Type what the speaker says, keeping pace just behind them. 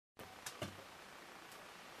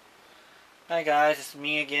Hi guys, it's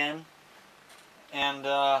me again, and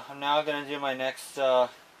I'm now going to do my next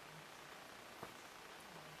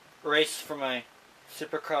race for my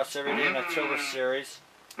Supercross Every in October series.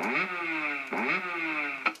 I'm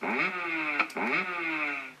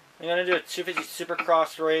going to do a 250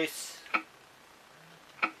 Supercross race,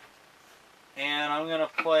 and I'm going to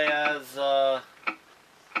play as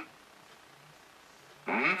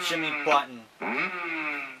Jimmy Button.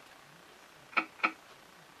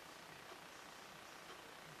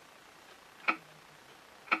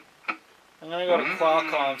 I'm going to go to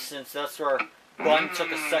Qualcomm since that's where Button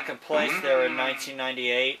took a second place there in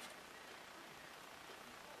 1998.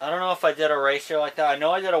 I don't know if I did a race here like that. I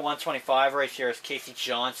know I did a 125 race here as Casey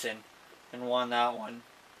Johnson and won that one.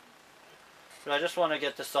 But I just want to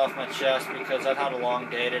get this off my chest because I've had a long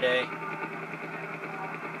day today.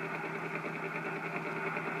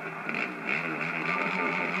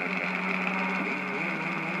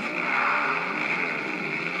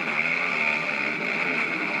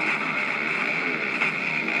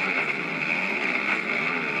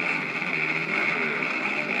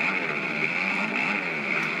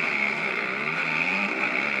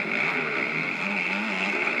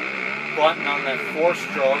 Button on that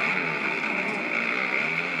four-stroke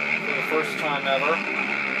for the first time ever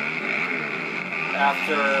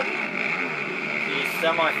after the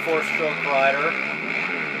semi-four-stroke rider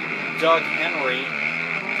Doug Henry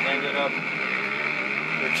ended up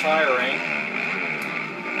retiring,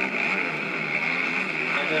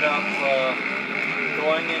 ended up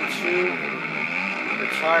going into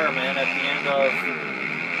retirement at the end of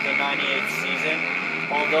the 98 season,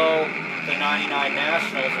 although the 99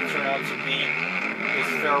 Nationals would turn out to be his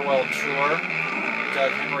farewell tour.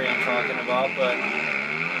 Doug Henry I'm talking about, but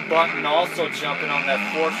Button also jumping on that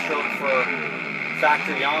four-stroke for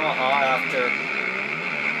factory Yamaha after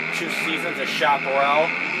 2 seasons of Chaparral.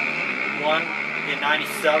 One in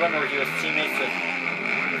 97 where he was teammates with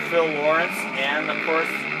Phil Lawrence, and of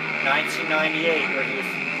course 1998 where he was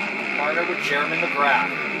partnered with Jeremy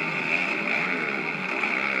McGrath.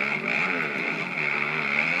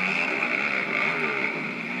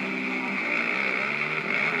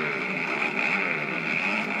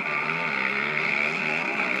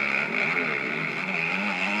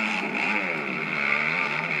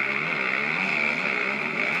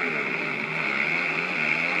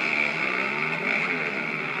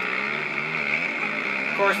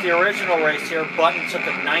 Of course, the original race here, Button took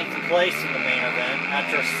a 9th place in the main event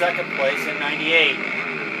after a 2nd place in 98.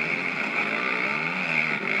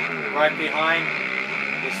 Right behind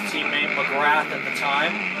his teammate McGrath at the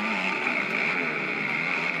time.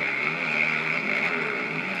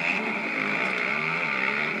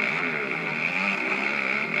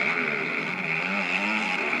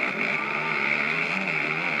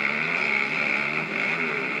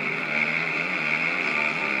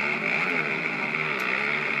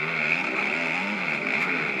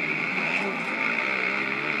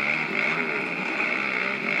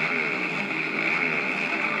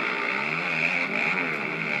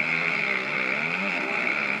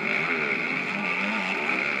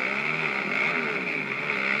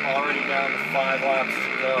 Already down to 5 laps to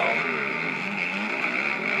go.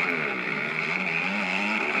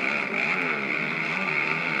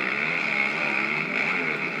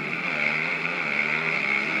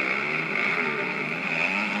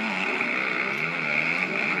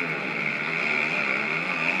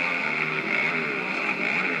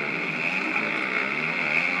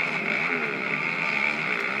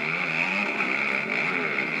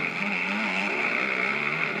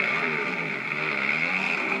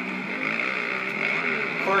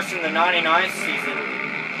 Of course, in the 99 season,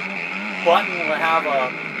 Button would have a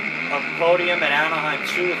podium at Anaheim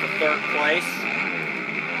 2 with the 3rd place.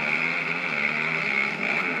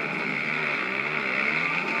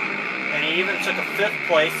 And he even took a 5th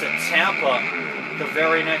place at Tampa the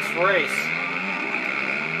very next race.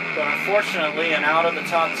 But unfortunately, an out of the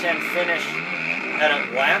top 10 finish at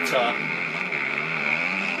Atlanta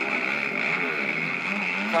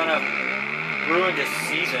kind of ruined his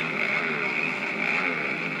season.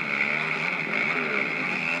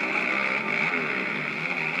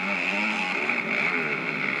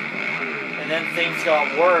 And then things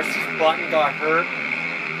got worse. Button got hurt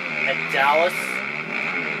at Dallas.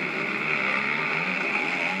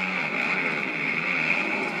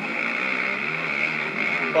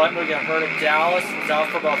 Button would get hurt at Dallas. Was out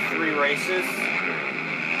for about 3 races.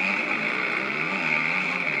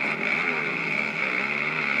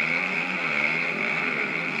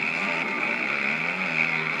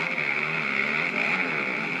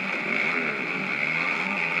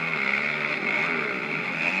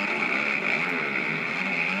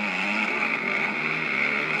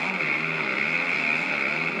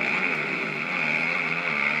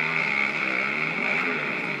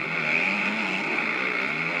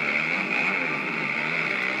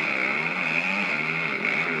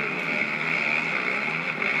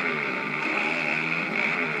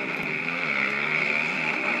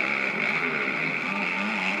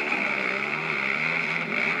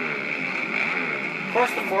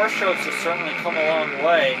 four strokes has certainly come a long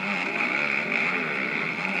way.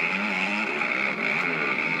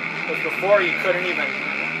 Because before you couldn't even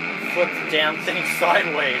flip the damn thing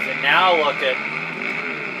sideways, and now look at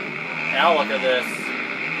this.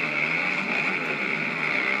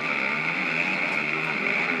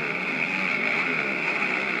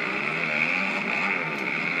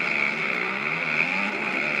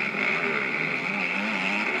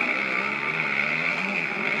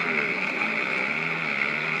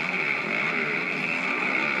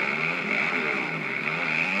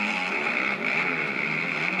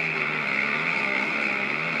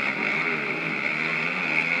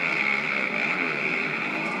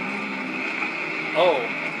 Oh.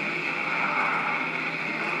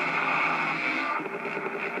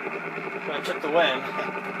 I took the win.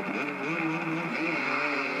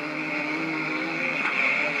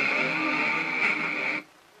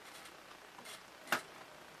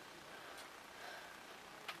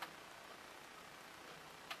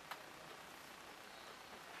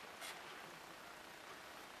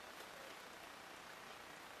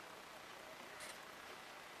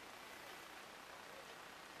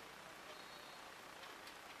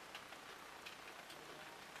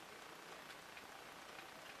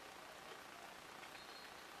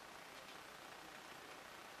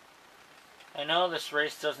 I know this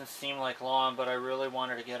race doesn't seem like long, but I really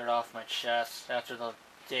wanted to get it off my chest after the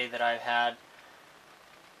day that I've had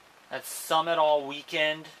at Summit all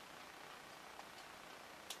weekend.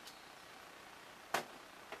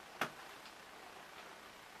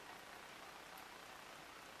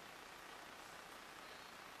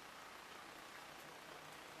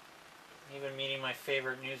 Even meeting my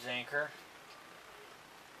favorite news anchor,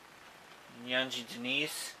 Yunji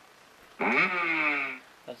Denise.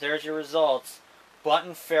 But there's your results.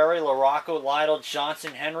 Button, Ferry, LaRocco, Lytle,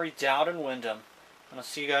 Johnson, Henry, Dowd, and Wyndham. And I'll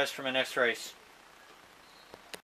see you guys for my next race.